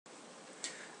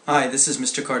Hi, this is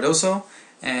Mr. Cardoso,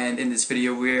 and in this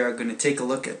video we are going to take a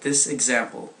look at this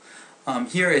example.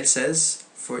 Here it says,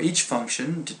 for each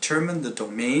function, determine the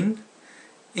domain,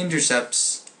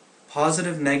 intercepts,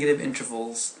 positive, negative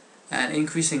intervals, and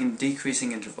increasing and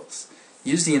decreasing intervals.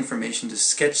 Use the information to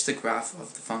sketch the graph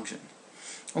of the function.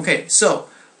 Okay, so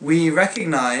we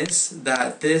recognize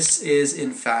that this is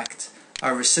in fact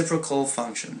a reciprocal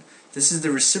function. This is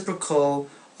the reciprocal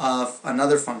of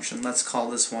another function. Let's call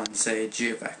this one, say,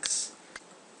 g of x.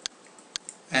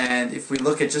 And if we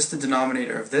look at just the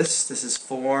denominator of this is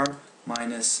 4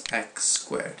 minus x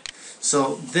squared.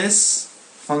 So this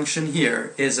function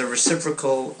here is a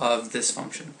reciprocal of this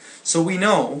function. So we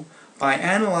know by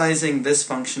analyzing this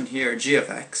function here, g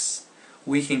of x,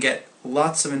 we can get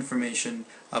lots of information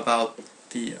about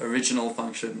the original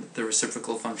function, the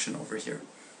reciprocal function over here.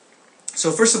 So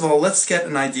first of all, let's get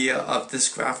an idea of this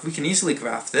graph. We can easily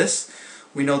graph this.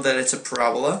 We know that it's a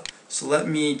parabola. So let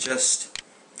me just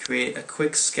create a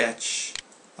quick sketch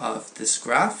of this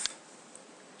graph.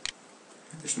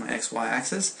 There's my xy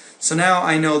axis. So now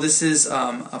I know this is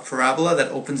a parabola that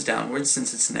opens downwards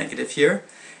since it's negative here.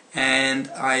 And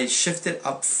I shift it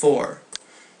up 4.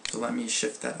 So let me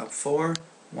shift that up 4.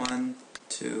 1,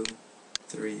 2,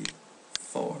 3,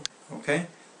 4. Okay?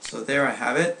 So there I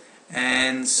have it.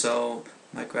 And so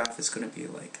my graph is going to be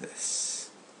like this.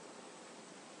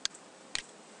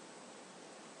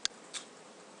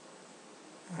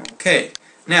 Okay,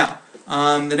 now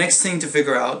the next thing to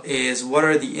figure out is what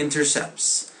are the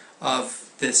intercepts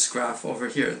of this graph over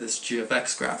here, this g of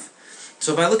x graph.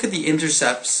 So if I look at the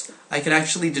intercepts, I can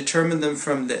actually determine them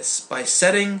from this by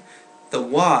setting the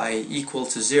y equal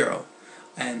to 0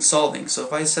 and solving. So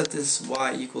if I set this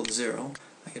y equal to 0,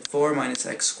 I get 4 minus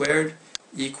x squared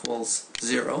equals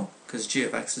 0, because g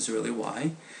of x is really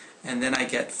y, and then I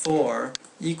get 4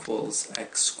 equals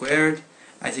x squared.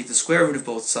 I take the square root of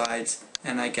both sides,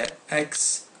 and I get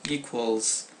x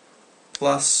equals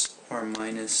plus or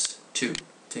minus 2,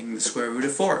 taking the square root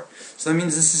of 4. So that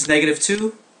means this is negative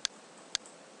 2,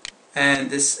 and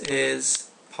this is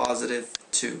positive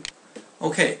 2.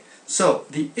 Okay, so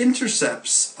the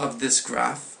intercepts of this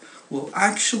graph will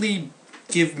actually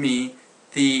give me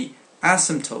the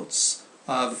asymptotes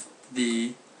of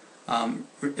the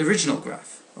original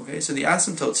graph. Okay, so the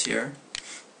asymptotes here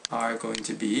are going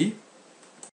to be,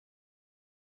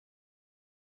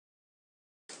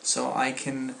 so I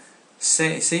can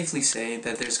safely say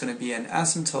that there's going to be an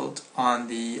asymptote on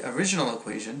the original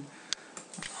equation.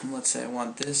 Let's say I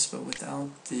want this but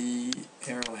without the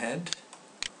arrowhead.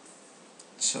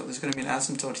 So there's going to be an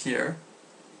asymptote here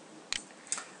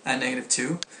at negative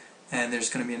 2, and there's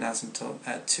going to be an asymptote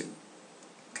at 2.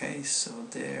 Okay, so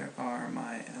there are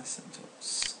my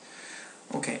asymptotes.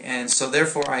 Okay, and so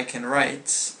therefore I can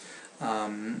write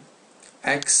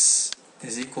x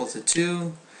is equal to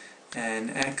 2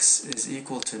 and x is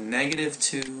equal to negative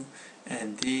 2,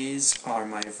 and these are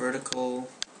my vertical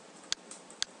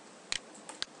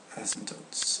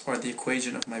asymptotes, or the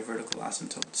equation of my vertical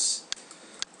asymptotes.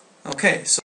 Okay,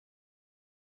 so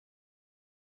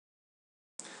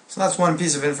that's one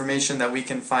piece of information that we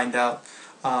can find out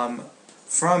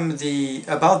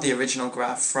about the original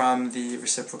graph from the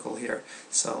reciprocal here.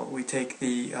 So we take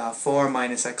the 4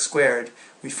 minus x squared,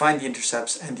 we find the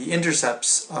intercepts, and the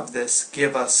intercepts of this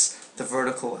give us the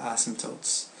vertical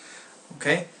asymptotes.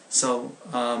 Okay, so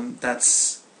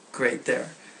that's great there.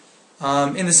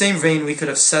 In the same vein, we could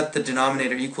have set the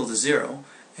denominator equal to 0,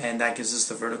 and that gives us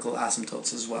the vertical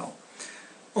asymptotes as well.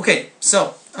 Okay,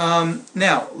 so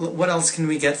now what else can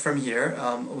we get from here?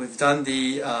 We've done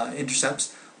the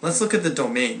intercepts. Let's look at the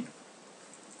domain.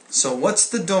 So what's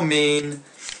the domain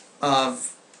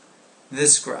of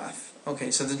this graph?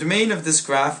 Okay, so the domain of this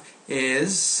graph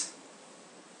is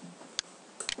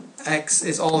x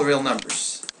is all real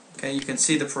numbers. Okay, you can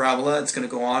see the parabola. It's going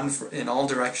to go on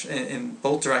in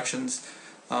both directions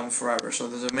forever. So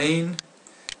the domain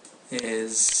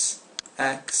is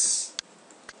x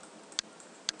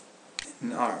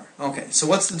in R. Okay, so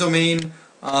what's the domain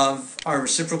of our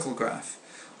reciprocal graph?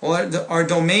 Well, our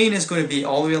domain is going to be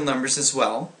all real numbers as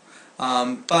well,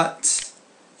 but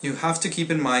you have to keep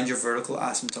in mind your vertical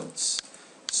asymptotes.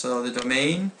 So the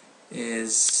domain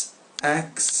is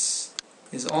x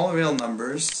is all real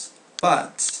numbers,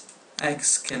 but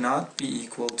x cannot be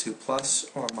equal to plus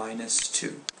or minus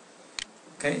 2.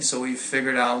 Okay, so we've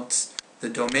figured out the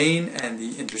domain and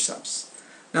the intercepts.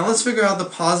 Now let's figure out the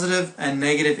positive and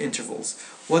negative intervals.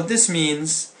 What this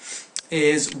means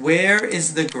is where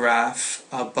is the graph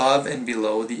above and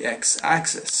below the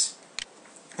x-axis.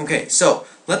 Okay, so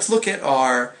let's look at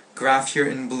our graph here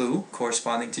in blue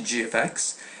corresponding to g of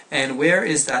x, and where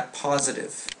is that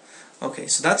positive? Okay,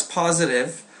 so that's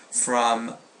positive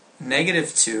from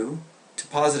 -2 to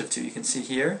 +2. You can see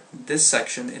here, this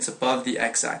section, it's above the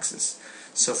x-axis.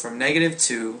 So from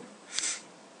 -2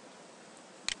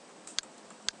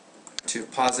 to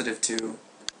 +2,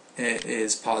 it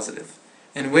is positive.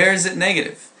 And where is it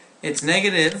negative? It's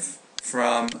negative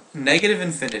from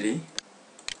 -infinity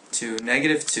to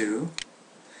 -2.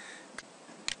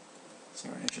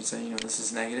 Sorry, I should say, this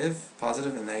is negative,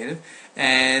 positive and negative.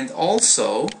 And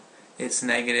also, it's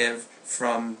negative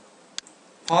from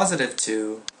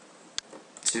 +2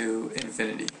 to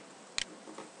infinity.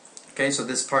 Okay, so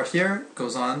this part here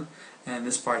goes on, and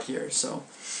this part here. So,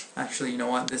 actually, you know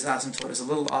what? This asymptote is a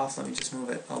little off. Let me just move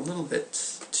it a little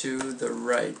bit to the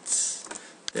right.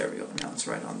 There we go. Now it's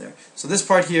right on there. So this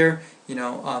part here,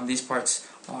 these parts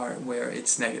are where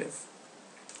it's negative.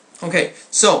 Okay,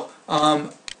 so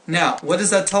now, what does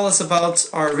that tell us about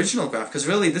our original graph? Because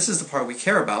really, this is the part we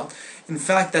care about. In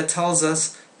fact, that tells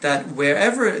us that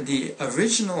wherever the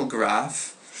original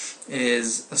graph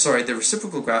is, the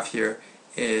reciprocal graph here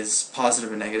is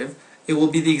positive or negative, it will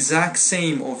be the exact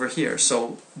same over here.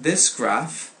 So this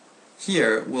graph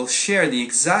here will share the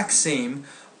exact same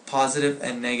positive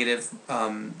and negative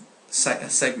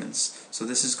segments. So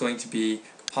this is going to be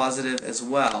positive as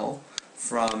well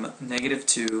from -2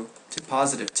 to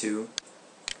 +2,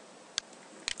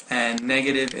 and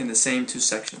negative in the same two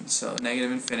sections. So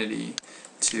 -infinity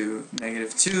to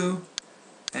 -2,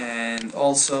 and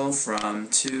also from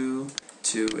 2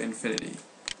 to infinity.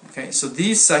 Okay, so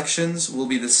these sections will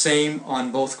be the same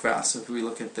on both graphs if we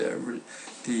look at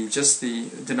just the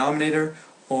denominator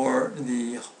or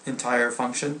the entire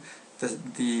function.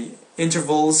 The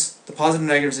intervals, the positive and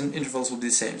negatives and intervals will be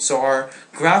the same. So our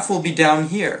graph will be down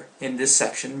here in this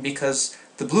section because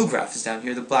the blue graph is down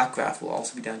here, the black graph will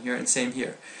also be down here, and same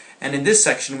here. And in this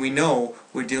section we know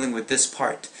we're dealing with this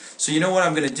part. So you know what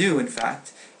I'm going to do, in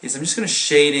fact, is I'm just going to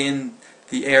shade in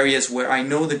the areas where I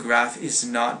know the graph is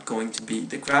not going to be.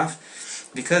 The graph,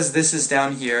 because this is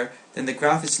down here, then the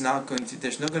graph is not going to,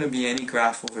 there's not going to be any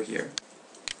graph over here.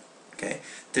 Okay,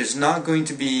 there's not going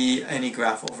to be any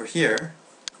graph over here,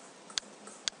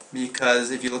 because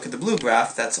if you look at the blue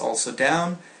graph, that's also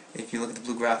down. If you look at the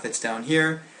blue graph, it's down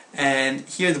here. And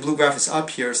here the blue graph is up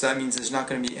here, so that means there's not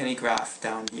going to be any graph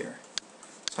down here.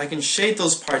 So I can shade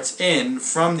those parts in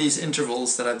from these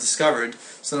intervals that I've discovered,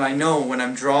 so that I know when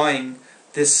I'm drawing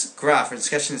this graph, or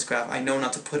sketching this graph, I know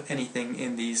not to put anything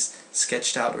in these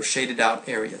sketched out or shaded out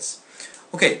areas.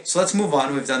 Okay, so let's move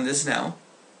on. We've done this now.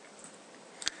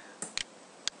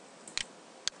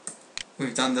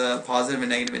 We've done the positive and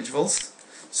negative intervals.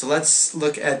 So let's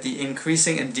look at the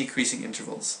increasing and decreasing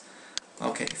intervals.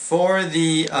 Okay, for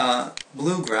the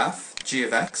blue graph, g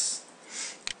of x,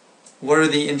 what are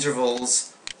the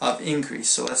intervals of increase?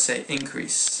 So let's say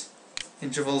increase.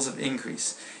 Intervals of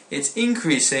increase. It's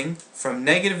increasing from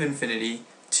 -infinity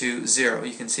to 0.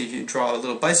 You can see if you draw a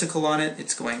little bicycle on it,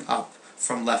 it's going up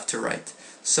from left to right.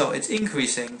 So it's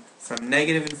increasing from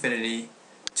 -infinity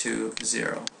to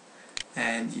 0.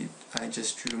 And I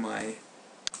just drew my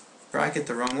bracket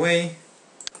the wrong way.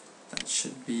 That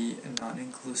should be a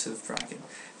non-inclusive bracket.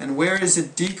 And where is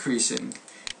it decreasing?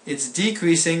 It's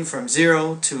decreasing from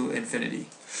 0 to infinity.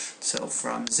 So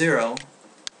from 0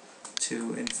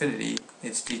 to infinity,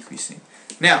 it's decreasing.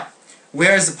 Now,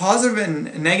 whereas the positive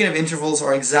and negative intervals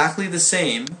are exactly the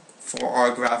same for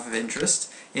our graph of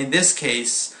interest, in this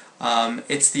case,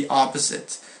 it's the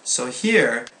opposite. So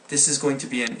here, this is going to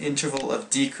be an interval of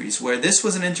decrease. Where this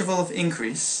was an interval of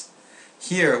increase,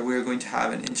 here we're going to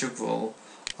have an interval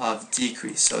of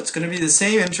decrease. So it's going to be the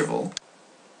same interval,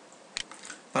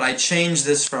 but I change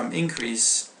this from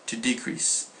increase to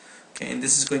decrease. Okay, and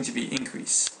this is going to be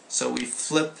increase. So we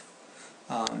flip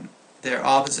their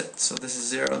opposite. So this is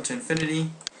 0 to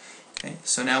infinity. Okay,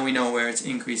 so now we know where it's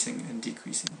increasing and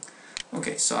decreasing.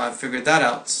 Okay, so I've figured that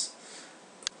out.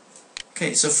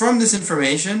 Okay, so from this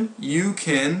information, you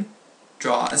can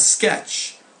draw a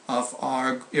sketch of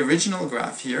our original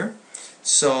graph here.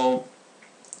 So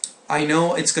I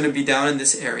know it's going to be down in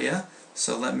this area,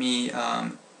 so let me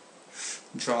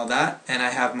draw that, and I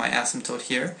have my asymptote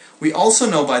here. We also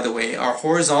know, by the way, our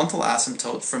horizontal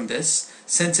asymptote from this,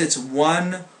 since it's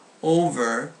 1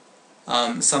 over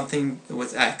something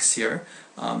with x here,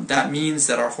 that means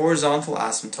that our horizontal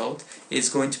asymptote is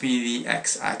going to be the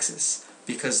x-axis,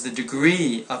 because the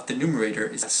degree of the numerator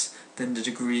is less than the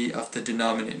degree of the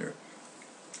denominator.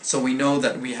 So we know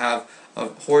that we have a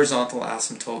horizontal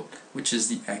asymptote, which is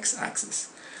the x-axis.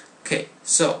 Okay,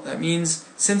 so that means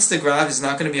since the graph is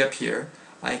not going to be up here,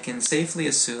 I can safely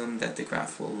assume that the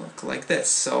graph will look like this.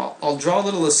 So I'll draw a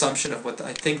little assumption of what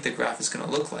I think the graph is going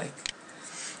to look like.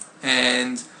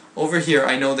 And over here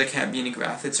I know there can't be any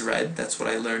graph, it's red. That's what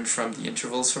I learned from the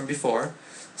intervals from before.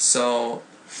 So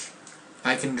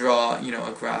I can draw,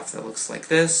 a graph that looks like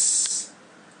this.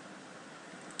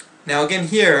 Now again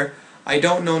here, I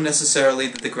don't know necessarily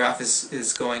that the graph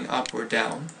is going up or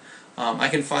down. I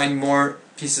can find more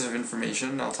pieces of information,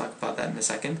 and I'll talk about that in a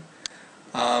second.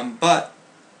 But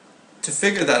to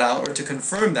figure that out, or to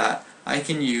confirm that, I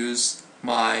can use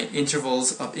my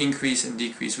intervals of increase and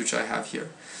decrease, which I have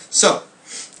here. So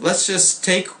let's just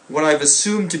take what I've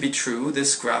assumed to be true,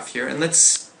 this graph here, and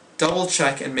let's double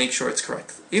check and make sure it's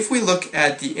correct. If we look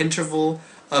at the interval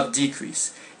of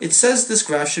decrease, it says this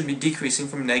graph should be decreasing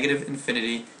from negative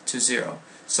infinity to 0.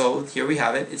 So here we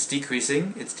have it, it's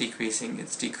decreasing, it's decreasing,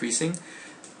 it's decreasing,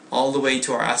 all the way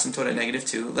to our asymptote at negative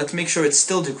 2. Let's make sure it's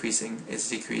still decreasing. It's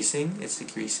decreasing, it's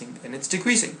decreasing, and it's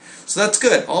decreasing. So that's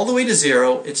good. All the way to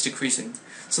 0, it's decreasing.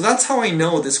 So that's how I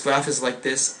know this graph is like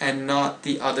this and not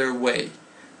the other way.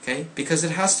 Okay? Because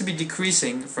it has to be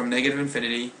decreasing from negative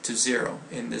infinity to 0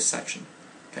 in this section.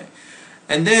 Okay?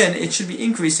 And then it should be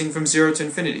increasing from 0 to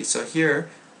infinity. So here,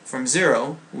 from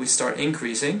 0, we start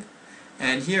increasing,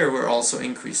 and here we're also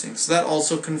increasing. So that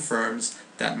also confirms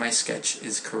that my sketch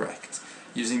is correct,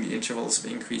 using the intervals of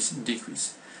increase and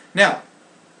decrease. Now,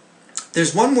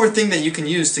 there's one more thing that you can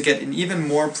use to get an even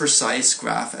more precise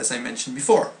graph, as I mentioned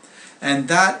before. And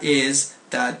that is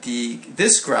that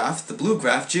this graph, the blue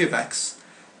graph, g of x,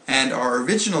 and our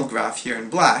original graph here in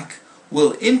black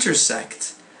will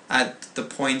intersect at the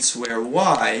points where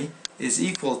y is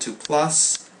equal to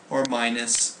plus or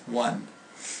minus 1.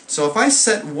 So if I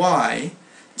set y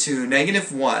to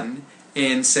negative 1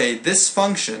 in, say, this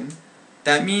function,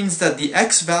 that means that the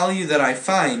x value that I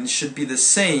find should be the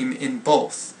same in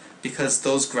both, because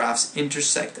those graphs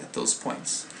intersect at those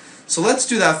points. So let's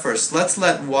do that first. Let's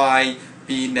let y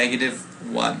be negative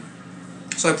 1.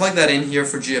 So I plug that in here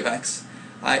for g of x.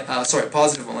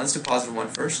 Positive 1. Let's do positive 1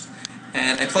 first.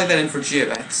 And I plug that in for g of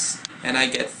x, and I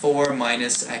get 4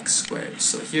 minus x squared.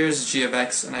 So here's g of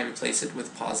x, and I replace it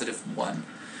with positive 1.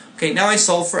 Okay, now I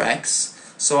solve for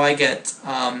x. So I get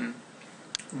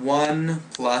 1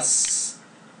 plus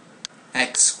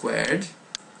x squared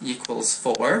equals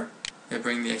 4. I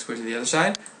bring the x squared to the other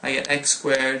side. I get x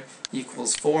squared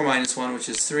equals 4 minus 1, which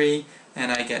is 3,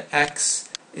 and I get x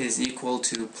is equal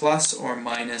to plus or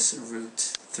minus root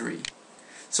 3.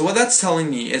 So what that's telling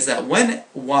me is that when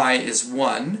y is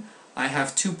 1, I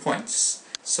have 2 points.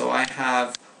 So I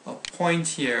have a point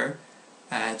here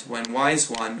at when y is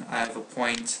 1, I have a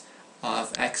point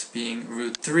of x being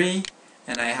root 3,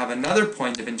 and I have another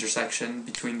point of intersection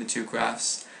between the two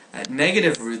graphs at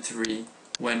negative root 3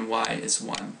 when y is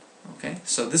 1. Okay,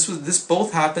 so this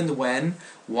both happened when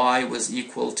y was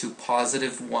equal to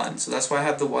positive 1. So that's why I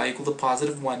have the y equal to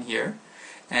positive 1 here.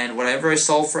 And whatever I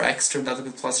solve for x turned out to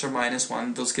be plus or minus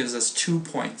 1. Those gives us 2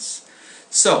 points.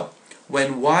 So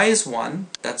when y is 1,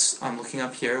 I'm looking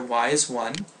up here, y is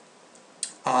 1,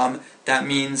 that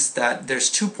means that there's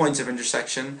 2 points of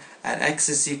intersection at x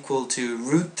is equal to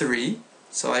root 3.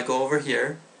 So I go over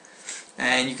here,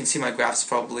 and you can see my graph's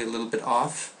probably a little bit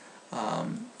off.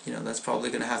 That's probably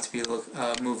going to have to be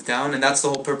moved down, and that's the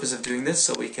whole purpose of doing this,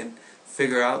 so we can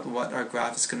figure out what our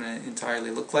graph is going to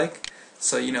entirely look like.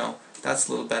 So, that's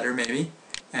a little better maybe.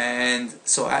 And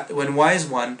so when y is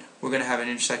 1, we're going to have an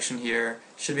intersection here,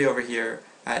 should be over here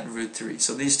at root 3.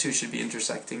 So these two should be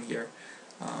intersecting here.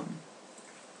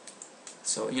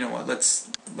 So you know what, let's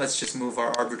just move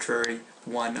our arbitrary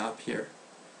 1 up here.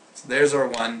 So there's our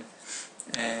 1,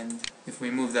 and if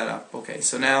we move that up, okay,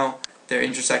 so now they're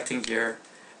intersecting here,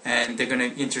 and they're going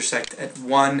to intersect at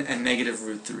 1 and negative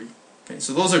root 3. Okay,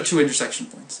 so those are 2 intersection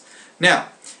points. Now,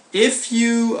 if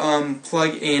you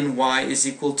plug in y is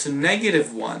equal to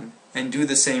negative 1 and do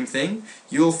the same thing,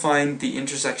 you'll find the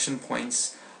intersection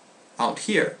points out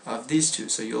here of these two.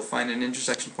 So you'll find an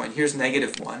intersection point. Here's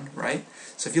negative 1, right?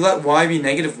 So if you let y be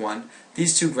negative 1,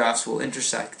 these two graphs will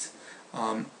intersect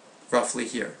roughly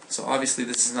here. So obviously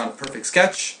this is not a perfect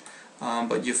sketch,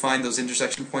 but you find those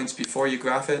intersection points before you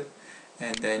graph it,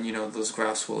 and then those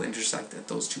graphs will intersect at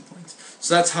those 2 points.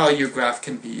 So that's how your graph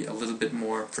can be a little bit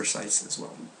more precise as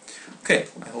well. Okay,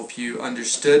 I hope you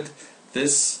understood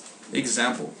this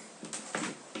example.